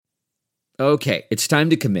Okay, it's time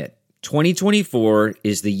to commit. 2024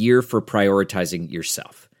 is the year for prioritizing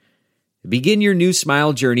yourself. Begin your new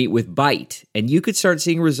smile journey with Byte, and you could start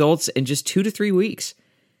seeing results in just 2 to 3 weeks.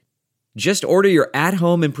 Just order your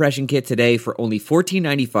at-home impression kit today for only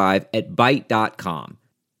 $14.95 at Byte.com.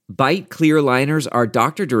 Byte clear liners are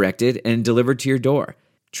doctor-directed and delivered to your door.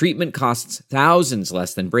 Treatment costs thousands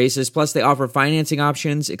less than braces, plus they offer financing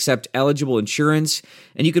options, accept eligible insurance,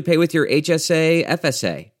 and you could pay with your HSA,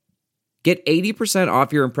 FSA. Get 80%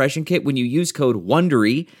 off your impression kit when you use code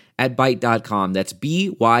WONDERY at Byte.com. That's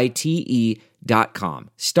BYTE.com.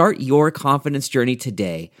 Start your confidence journey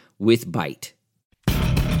today with Byte.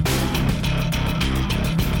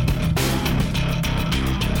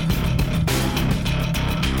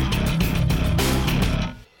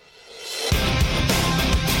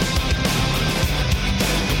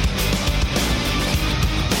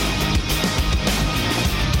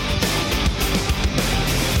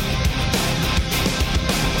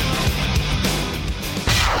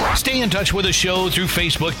 Stay in touch with the show through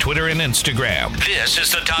Facebook, Twitter, and Instagram. This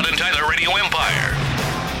is the Todd and Tyler Radio Empire.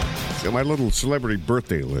 So my little celebrity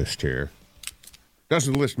birthday list here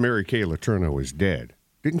doesn't list Mary Kay Letourneau as dead.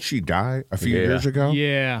 Didn't she die a few years ago?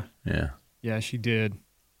 Yeah. Yeah, she did.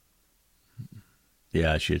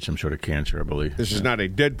 Yeah, she had some sort of cancer, I believe. This is not a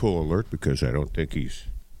Deadpool alert because I don't think he's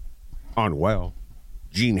unwell.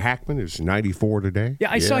 Gene Hackman is 94 today.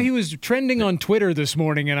 Yeah, I saw he was trending on Twitter this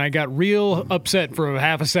morning, and I got real upset for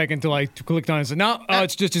half a second till I clicked on it and said, no,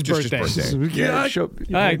 it's just his birthday.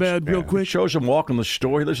 Bad, real quick. Shows him walking the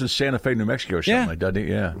store. He lives in Santa Fe, New Mexico or something like that, doesn't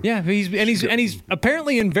he? Yeah. Yeah, he's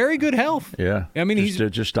apparently in very good health. Yeah. I mean, he's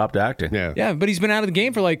just stopped acting. Yeah, but he's been out of the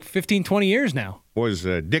game for like 15, 20 years now. Was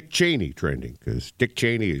Dick Cheney trending? Because Dick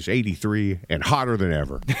Cheney is 83 and hotter than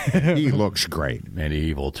ever. He looks great. And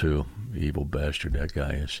evil, too. Evil bastard that guy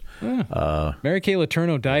is. Mary Kay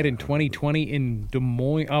Letourneau died in 2020 in Des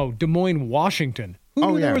Moines, Washington.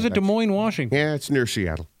 Who knew there was a Des Moines, Washington? Yeah, it's near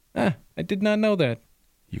Seattle. I did not know that.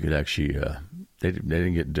 You could actually, they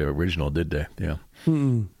didn't get the original, did they? Yeah.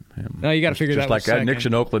 No, you got to figure that out. Just like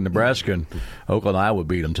Nixon, Oakland, Nebraska, and Oakland, Iowa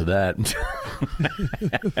beat them to that.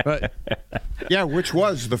 Yeah, which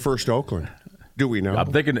was the first Oakland? Do we know?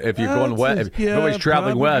 I'm thinking if you're going west, if nobody's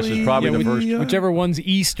traveling west, it's probably the first. Whichever one's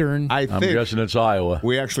eastern. I'm guessing it's Iowa.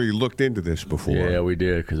 We actually looked into this before. Yeah, we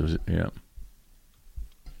did because it was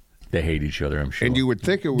They hate each other, I'm sure. And you would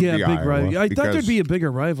think it would be big Iowa. rivalry. I thought there'd be a bigger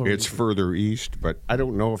rivalry. It's further east, but I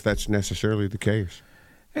don't know if that's necessarily the case.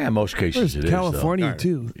 Yeah, in most cases it California, is.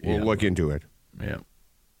 too. We'll look into it. Yeah.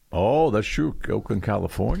 Oh, that's true. Oakland,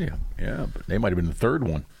 California. Yeah, but they might have been the third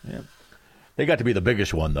one. Yeah. They got to be the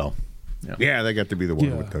biggest one, though. Yeah, they got to be the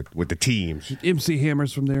one with the teams. MC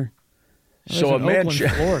Hammer's from there. So a man,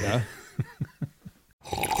 Florida.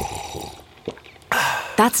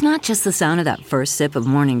 That's not just the sound of that first sip of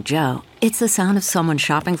Morning Joe. It's the sound of someone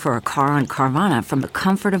shopping for a car on Carvana from the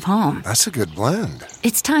comfort of home. That's a good blend.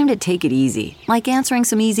 It's time to take it easy, like answering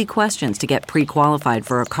some easy questions to get pre-qualified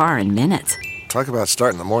for a car in minutes. Talk about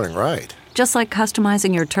starting the morning right. Just like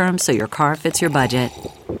customizing your terms so your car fits your budget.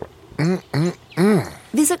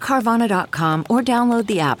 Visit Carvana.com or download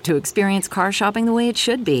the app to experience car shopping the way it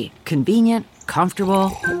should be. Convenient, comfortable.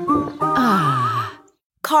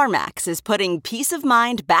 CarMax is putting peace of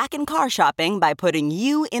mind back in car shopping by putting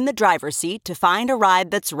you in the driver's seat to find a ride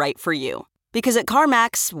that's right for you. Because at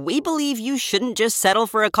CarMax, we believe you shouldn't just settle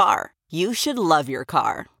for a car. You should love your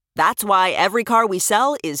car. That's why every car we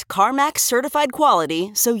sell is CarMax certified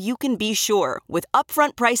quality, so you can be sure with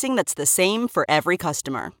upfront pricing that's the same for every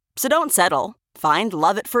customer. So don't settle. Find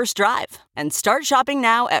love at first drive and start shopping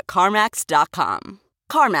now at CarMax.com.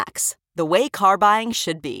 CarMax, the way car buying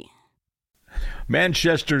should be.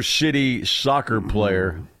 Manchester City soccer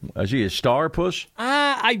player. Is he a star, Puss?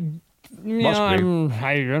 I don't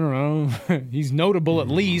know. He's notable at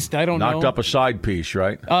least. I don't know. Knocked up a side piece,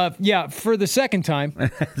 right? Yeah, for the second time.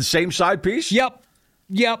 The same side piece? Yep.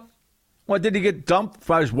 What, did he get dumped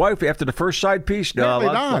by his wife after the first side piece?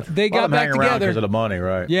 No, they got back together because of the money,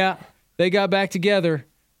 right? Yeah, they got back together.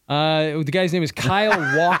 The guy's name is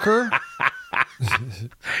Kyle Walker.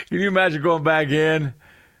 Can you imagine going back in?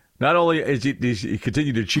 Not only is he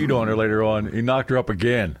continued to cheat on her later on, he knocked her up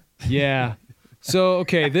again. Yeah. So,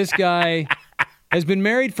 okay, this guy has been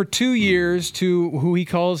married for 2 years to who he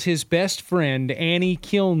calls his best friend, Annie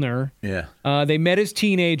Kilner. Yeah. They met as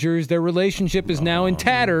teenagers. Their relationship is now in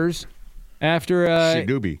tatters after...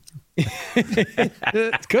 Shidoobie.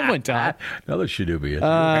 It's a good one, Todd. Another Shadoobie.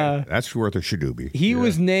 That's worth a Shadoobie. He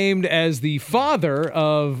was named as the father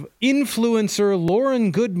of influencer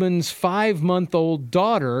Lauren Goodman's 5-month-old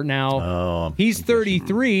daughter. Now, he's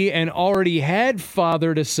 33 and already had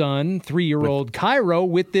fathered a son, 3-year-old Cairo,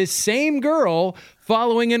 with this same girl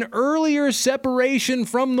following an earlier separation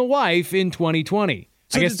from the wife in 2020.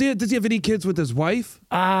 So does he have any kids with his wife?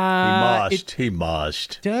 He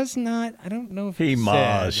must. Does not. I don't know if He said.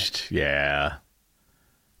 must. Yeah.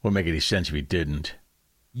 Wouldn't make any sense if he didn't.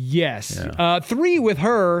 Yes. 3 with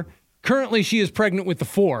her. Currently, she is pregnant with the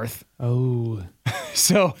 4th. Oh.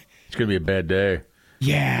 So. It's going to be a bad day.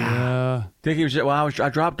 Yeah. I think he was. Well, I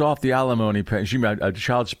dropped off the alimony payment. She made a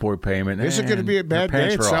child support payment. Is it going to be a bad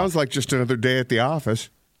day? It sounds like just another day at the office.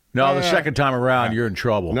 No, the second time around, you're in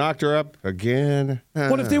trouble. Knocked her up again.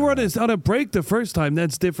 What if they were on a break the first time?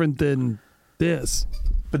 That's different than this.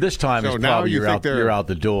 But this time, So it's now probably you think you're out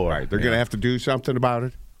the door. Right, they're going to have to do something about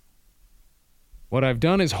it. What I've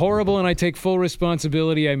done is horrible, and I take full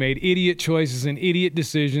responsibility. I made idiot choices and idiot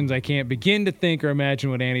decisions. I can't begin to think or imagine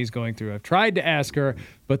what Annie's going through. I've tried to ask her,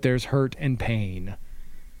 but there's hurt and pain.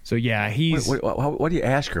 So, yeah, he's... What do you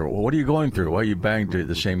ask her? What are you going through? Why you banged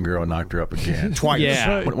the same girl and knocked her up again? Twice.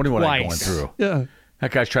 Yeah, What do you want I'm going through? Yeah.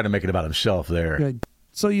 That guy's trying to make it about himself there. Yeah.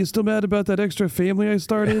 So you still mad about that extra family I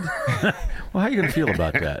started? Well, how are you going to feel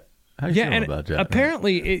about that? How you feeling about that?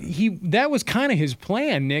 Apparently, that was kind of his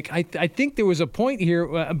plan, Nick. I think there was a point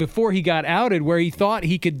here before he got outed where he thought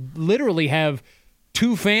he could literally have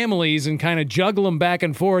 2 families and kind of juggle them back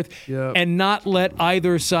and forth and not let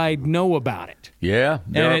either side know about it. Yeah,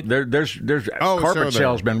 there's carpet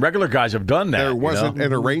salesmen. Regular guys have done that. There wasn't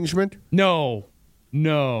an arrangement? No.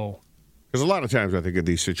 Because a lot of times I think in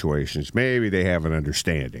these situations, maybe they have an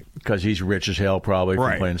understanding. Because he's rich as hell probably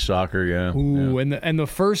from playing soccer, yeah. Ooh, and the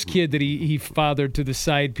first kid that he fathered to the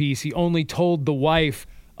side piece, he only told the wife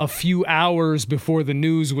a few hours before the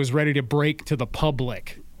news was ready to break to the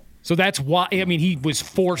public. So that's why, I mean, he was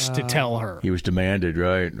forced to tell her. He was demanded,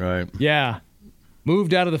 right. Yeah.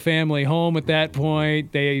 Moved out of the family home at that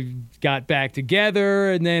point. They got back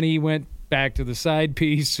together, and then he went back to the side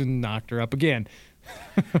piece and knocked her up again.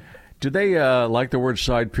 Do they like the word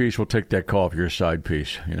side piece? We'll take that call if you're a side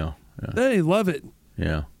piece, you know. Yeah. They love it.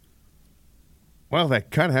 Yeah. Well, they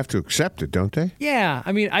kind of have to accept it, don't they? Yeah,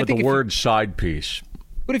 I mean, I think the word side piece.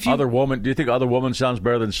 But if you other woman, do you think other woman sounds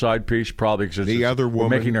better than side piece? Probably because the other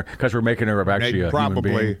woman we're making her actually a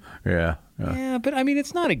probably human being. Yeah. Yeah, but I mean,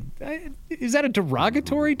 it's not is that a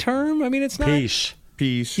derogatory term? I mean, it's not peace.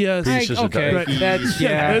 Yes. Okay. That's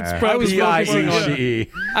it's probably I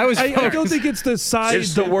don't think it's the side.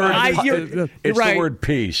 It's the word. It's right. the word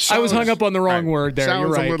peace. I was hung up on the wrong word there. Sounds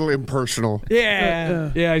You're right. a little impersonal.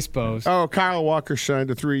 Yeah, I suppose. Oh, Kyle Walker signed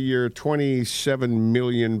a 3-year, £27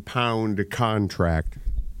 million contract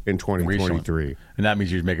in 2023. And that means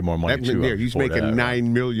he's making more money, too. Yeah, he's making £9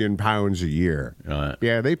 million a year.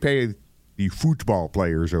 Yeah, they pay the football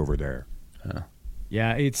players over there.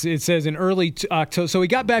 Yeah, it says in early October. So he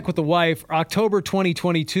got back with the wife. October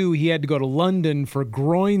 2022, he had to go to London for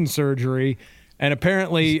groin surgery and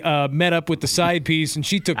apparently met up with the side piece, and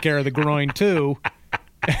she took care of the groin, too.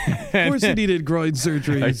 Of course he needed groin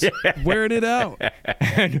surgery. He's wearing it out.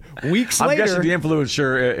 And weeks I'm later... guessing the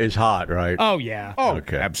influencer is hot, right? Oh, yeah. Oh,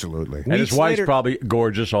 okay. Absolutely. And his wife's probably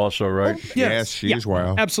gorgeous also, right? Oh, yes, she is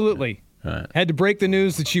wild. Absolutely. Had to break the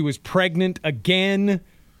news that she was pregnant again.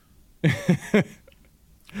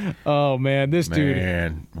 Oh, man, dude.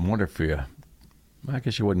 Man, I wonder if I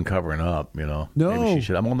guess she wasn't covering up, you know. No. Maybe she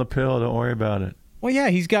said, I'm on the pill, don't worry about it. Well, yeah,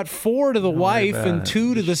 he's got 4 to the wife and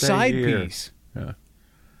 2 to the side piece. Yeah.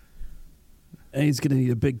 And he's going to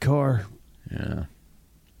need a big car. Yeah.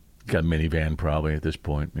 Got a minivan probably at this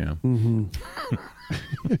point, yeah. Mm-hmm.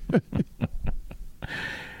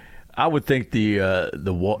 I would think the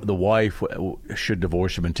wife should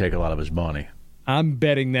divorce him and take a lot of his money. I'm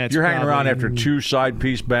betting that's You're hanging around after 2 side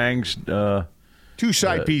piece bangs. 2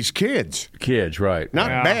 side piece kids. Kids, right.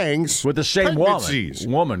 Not bangs. With the same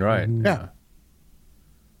woman, right. Yeah.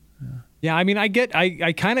 Yeah, I mean, I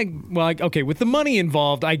kind of, well, okay, with the money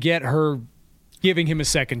involved, I get her giving him a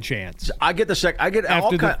second chance. I get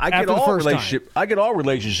all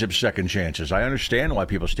relationships second chances. I understand why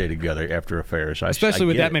people stay together after affairs, especially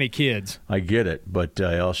with that many kids. I get it, but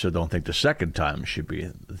I also don't think the second time should be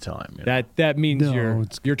the time. You know? That means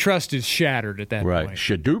your trust is shattered at that point. Right,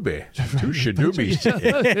 Shadoobie, 2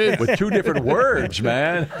 Shadoobies with 2 different words,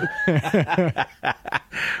 man.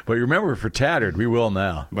 But remember, for tattered, we will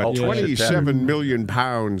now. But 27 million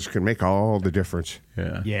pounds can make all the difference.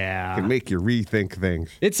 Yeah. Can make you rethink things.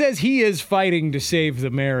 It says he is fighting to save the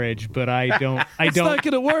marriage, but I don't. It's not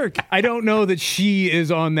going to work. I don't know that she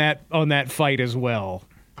is on that fight as well.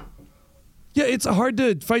 Yeah, it's hard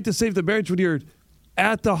to fight to save the marriage when you're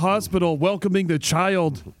at the hospital welcoming the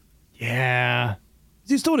child. Yeah.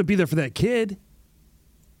 You still want to be there for that kid.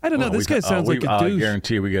 I don't know. This guy sounds like a douche. I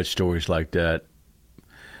guarantee we got stories like that.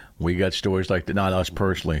 We got stories like that. Not us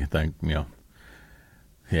personally.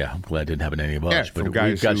 Yeah, I'm glad it didn't happen to any of us. Yeah, but we've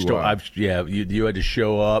got stories. You had to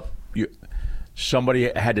show up.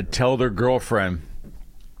 Somebody had to tell their girlfriend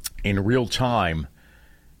in real time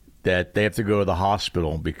that they have to go to the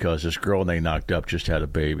hospital because this girl they knocked up just had a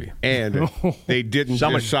baby. And they didn't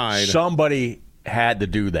decide. Somebody had to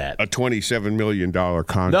do that. A $27 million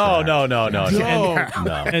contract.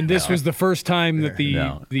 No. And this was the first time that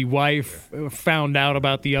the wife found out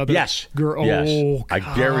about the other girl. Yes. Oh, I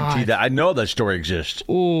guarantee that. I know that story exists.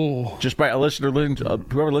 Oh. Just by a listener,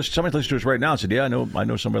 somebody listening to us right now and said, I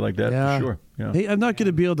know somebody like that for sure. Yeah. Hey, I'm not going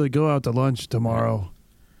to be able to go out to lunch tomorrow.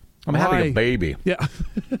 I'm having a baby. Yeah.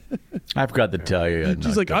 I forgot to tell you.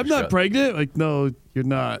 She's like, I'm not pregnant. Like, no, you're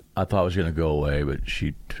not. I thought I was going to go away, but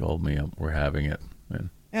she told me we're having it.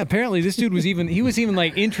 Man. Yeah, apparently this dude was even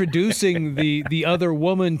like introducing the other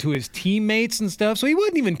woman to his teammates and stuff. So he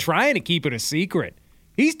wasn't even trying to keep it a secret.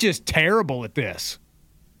 He's just terrible at this.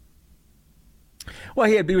 Well,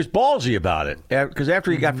 he was ballsy about it because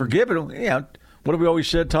after he got forgiven, what have we always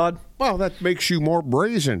said, Todd? Well, that makes you more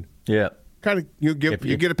brazen. Yeah. Kind of, you get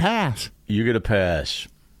a pass. You get a pass.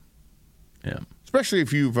 Yeah. Especially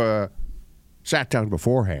if you've sat down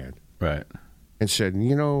beforehand. Right. And said,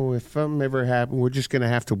 if something ever happened, we're just going to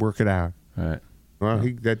have to work it out. Right. Well,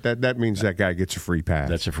 that means that guy gets a free pass.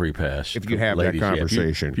 That's a free pass. If you have that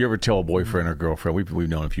conversation. If you ever tell a boyfriend or girlfriend, we've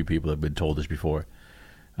known a few people that have been told this before.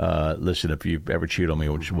 Listen, if you ever cheat on me,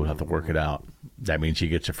 we'll have to work it out. That means he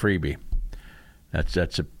gets a freebie. That's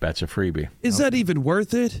a freebie. Is that even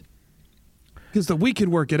worth it? Because we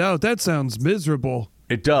can work it out. That sounds miserable.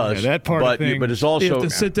 It does. Yeah, that part of thing. But it's also you have to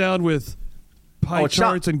sit down with pie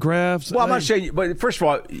charts and graphs. Well, I'm not saying. But first of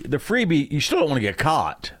all, the freebie, you still don't want to get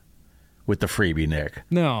caught with the freebie, Nick.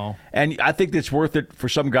 No. And I think it's worth it for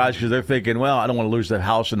some guys because they're thinking, well, I don't want to lose that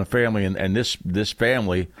house and the family and this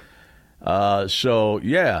family. So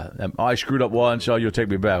I screwed up once. So you'll take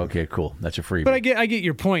me back. Okay, cool. That's a freebie. But I get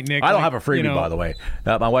your point, Nick. I don't have a freebie, by the way.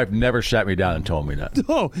 My wife never sat me down and told me that.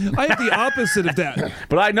 No, I have the opposite of that.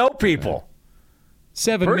 But I know people.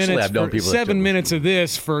 7 minutes of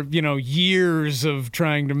this for years of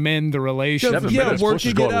trying to mend the relationship. 7 minutes. Puss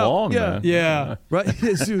is going long, man. Yeah. Right.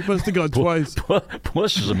 She must have gone twice.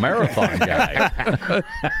 Puss is a marathon guy.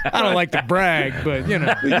 I don't like to brag, but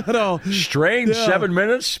we got all strained. 7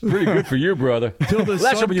 minutes. Pretty good for you, brother.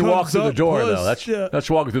 That's when you walk through the door, though. That's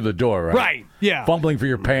walking through the door, right? Right. Yeah. Fumbling for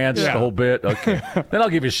your pants the whole bit. Okay. Then I'll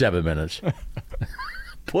give you 7 minutes.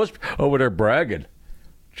 Puss over there bragging.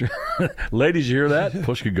 Ladies, you hear that?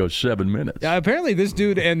 Puss could go 7 minutes. Yeah, apparently this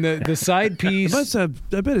dude and the side piece. I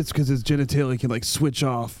bet it's because his genitalia can switch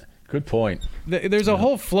off. Good point. There's a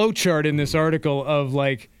whole flow chart in this article of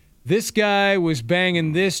this guy was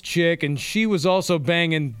banging this chick and she was also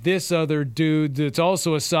banging this other dude that's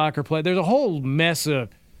also a soccer player. There's a whole mess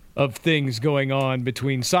of things going on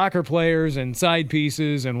between soccer players and side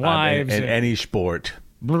pieces and wives. In any sport.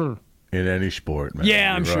 Brr. In any sport, man.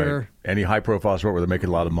 Yeah, I'm sure. Any high-profile sport where they're making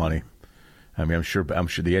a lot of money. I mean, I'm sure the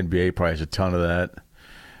NBA probably has a ton of that.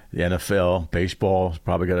 The NFL, baseball,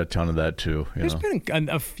 probably got a ton of that too. There's been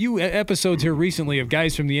a few episodes here recently of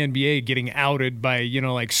guys from the NBA getting outed by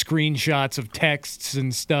screenshots of texts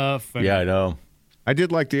and stuff. Yeah, I know. I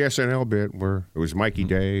did like the SNL bit where it was Mikey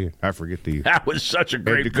Day. I forget the. That was such a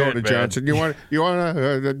great Dakota bit, Johnson. Man. You want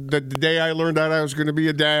the day I learned that I was going to be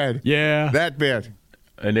a dad. Yeah, that bit.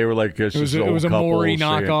 And they were like, it was a Maury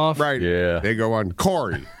knockoff. Right. Yeah. They go on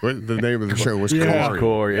Corey. The name of the show was Corey.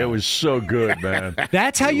 Corey. It was so good, man.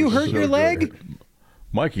 That's how you hurt your leg?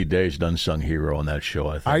 Mikey Day's an unsung hero on that show,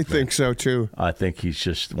 I think. I think so, too. I think he's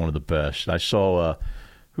just one of the best. I saw,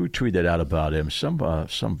 who tweeted out about him?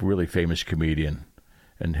 Some really famous comedian.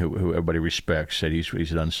 And who everybody respects, said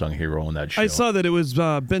he's an unsung hero on that show. I saw that it was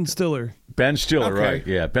Ben Stiller. Ben Stiller, okay. Right?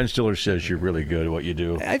 Yeah, Ben Stiller says you're really good at what you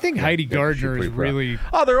do. I think Heidi Gardner is really.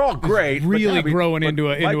 Oh, they're all great. Really growing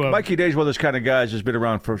into a. Mikey Day's one of those kind of guys who's been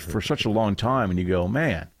around for such a long time, and you go,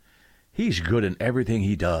 man, he's good in everything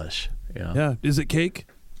he does. Yeah. Is it cake?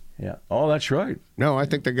 Yeah. Oh, that's right. No, I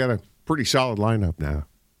think they got a pretty solid lineup now.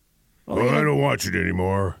 Oh, I don't watch it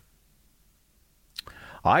anymore.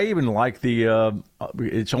 I even like the.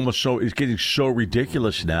 It's getting so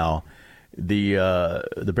ridiculous now.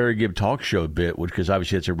 The Barry Gibb talk show bit, because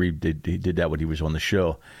obviously he did that when he was on the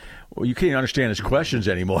show. Well, you can't understand his questions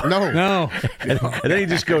anymore. No. and then he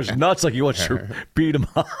just goes nuts like he wants to beat him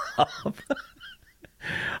up.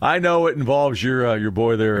 I know it involves your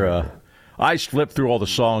boy there. I flip through all the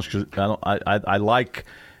songs because I like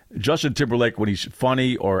Justin Timberlake when he's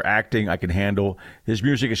funny or acting. I can handle his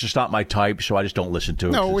music. It's just not my type, so I just don't listen to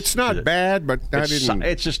it. No, it's not bad, but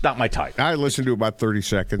it's just not my type. I listened to about 30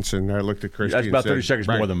 seconds, and I looked at Christy. That's about 30 said, seconds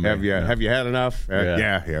more than me. Have you had enough?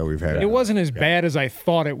 Yeah, we've had. It wasn't as bad as I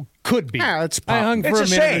thought it could be. Yeah, it's pop. I hung for a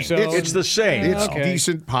minute or so. It's the same. It's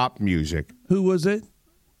decent pop music. Who was it?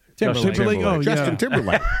 Timberlake. Oh, Justin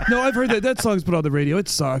Timberlake. No, I've heard that song's put on the radio. It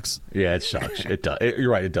sucks. Yeah, it sucks. It does.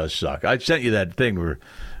 You're right. It does suck. I sent you that thing where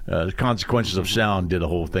the Consequences of Sound did a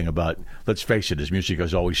whole thing about. Let's face it, his music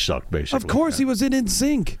has always sucked. Basically, of course, he was in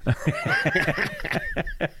NSYNC.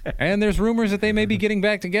 And there's rumors that they may be getting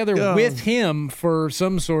back together with him for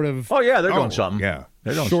some sort of. Oh yeah, they're doing something. Yeah,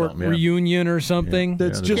 they're doing short something, reunion or something.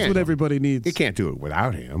 That's just what everybody needs. You can't do it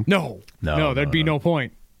without him. No, there'd be no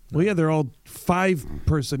point. Well, yeah, they're all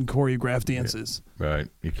 5-person choreographed dances. Right.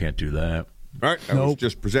 You can't do that. All right. I was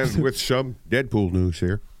just presented with some Deadpool news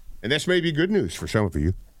here. And this may be good news for some of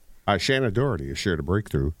you. Shannon Doherty has shared a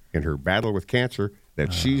breakthrough in her battle with cancer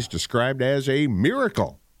that she's described as a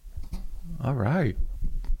miracle. All right.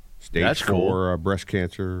 Stage 4 breast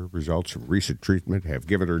cancer results from recent treatment have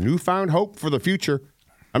given her newfound hope for the future.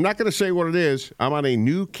 I'm not going to say what it is. I'm on a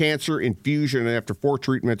new cancer infusion, and after 4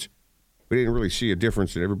 treatments, we didn't really see a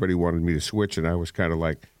difference, and everybody wanted me to switch, and I was kind of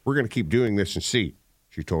like, we're going to keep doing this and see,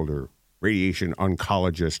 she told her radiation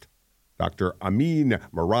oncologist, Dr. Amin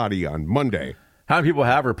Maradi, on Monday. How many people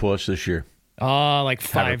have her puss this year? Like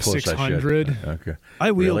 500-600. Okay.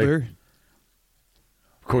 I wheeled her.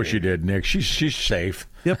 Of course you did, Nick. She's safe.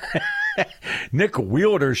 Yep. Nick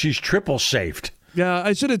wheeled her. She's triple safed. Yeah,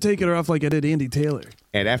 I should have taken her off like I did Andy Taylor.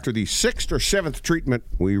 And after the 6th or 7th treatment,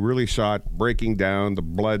 we really saw it breaking down the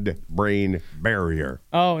blood-brain barrier.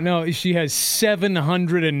 Oh, no, she has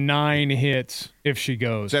 709 hits if she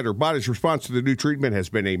goes. Said her body's response to the new treatment has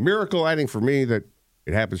been a miracle, adding for me that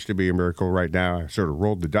it happens to be a miracle right now. I sort of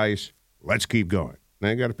rolled the dice. Let's keep going. And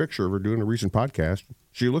I got a picture of her doing a recent podcast.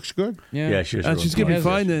 She looks good. Yeah she's going to be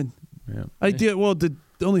fine then. Yeah. I did. Well, the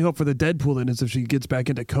only hope for the Deadpool then is if she gets back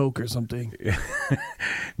into coke or something.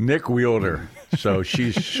 Nick wheeled her, so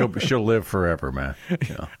she'll live forever, man.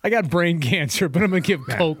 Yeah. I got brain cancer, but I'm going to give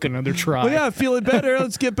coke another try. Well, yeah, feeling better.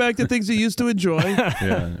 Let's get back to things you used to enjoy.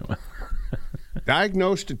 Yeah.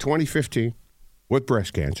 Diagnosed in 2015 with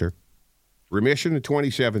breast cancer, remission in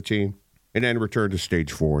 2017, and then returned to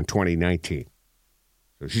stage 4 in 2019.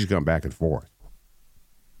 So she's gone back and forth.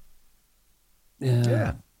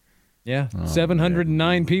 Yeah. Yeah,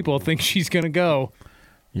 709 people think she's going to go.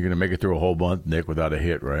 You're going to make it through a whole month, Nick, without a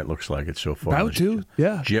hit, right? Looks like it so far. About to,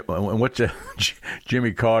 yeah.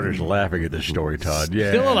 Jimmy Carter's laughing at this story, Todd. Yeah.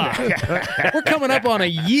 Still alive. We're coming up on a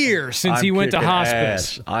year since he went to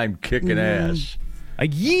hospice. I'm kicking ass. A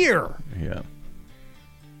year. Yeah.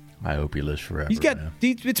 I hope he lives forever.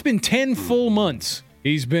 It's been 10 full months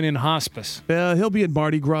he's been in hospice. Yeah, he'll be in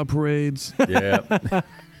Mardi Gras parades. Yeah.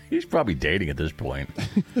 He's probably dating at this point.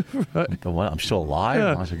 Right. I'm still alive.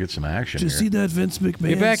 Yeah. I want to get some action. Did you see that Vince McMahon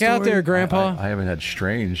Get back out there, Grandpa. I haven't had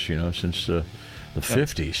Strange, since the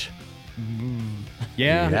 50s.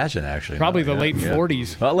 Yeah. He hasn't actually. Probably the late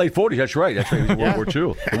 40s. Late 40s, that's right. That's right. It was World War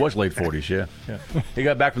II. It was late 40s, yeah. He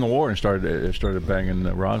got back from the war and started banging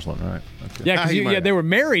Rosalind, right? Okay. Yeah, because they were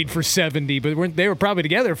married for 70, but they were probably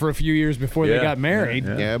together for a few years before they got married.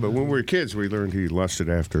 Yeah, but when we were kids, we learned he lusted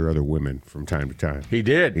after other women from time to time. He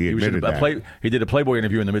did. He admitted that. He did a Playboy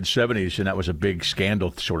interview in the mid-'70s, and that was a big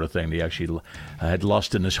scandal sort of thing. He actually had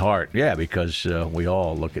lust in his heart. Yeah, because we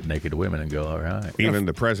all look at naked women and go, all right. Even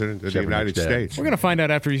the president of the United States. We're going to find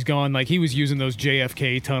out after he's gone, like he was using those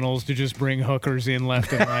JFK tunnels to just bring hookers in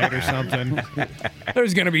left and right or something.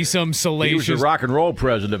 There's going to be some salacious... He was a rock and roll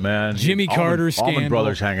president, man. Jimmy Carter scandal. Allman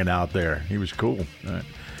Brothers hanging out there. He was cool. All right.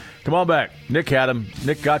 Come on back. Nick had him.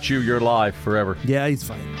 Nick got you. You're alive forever. Yeah, he's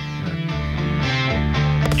fine.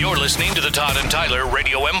 You're listening to the Todd and Tyler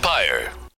Radio Empire.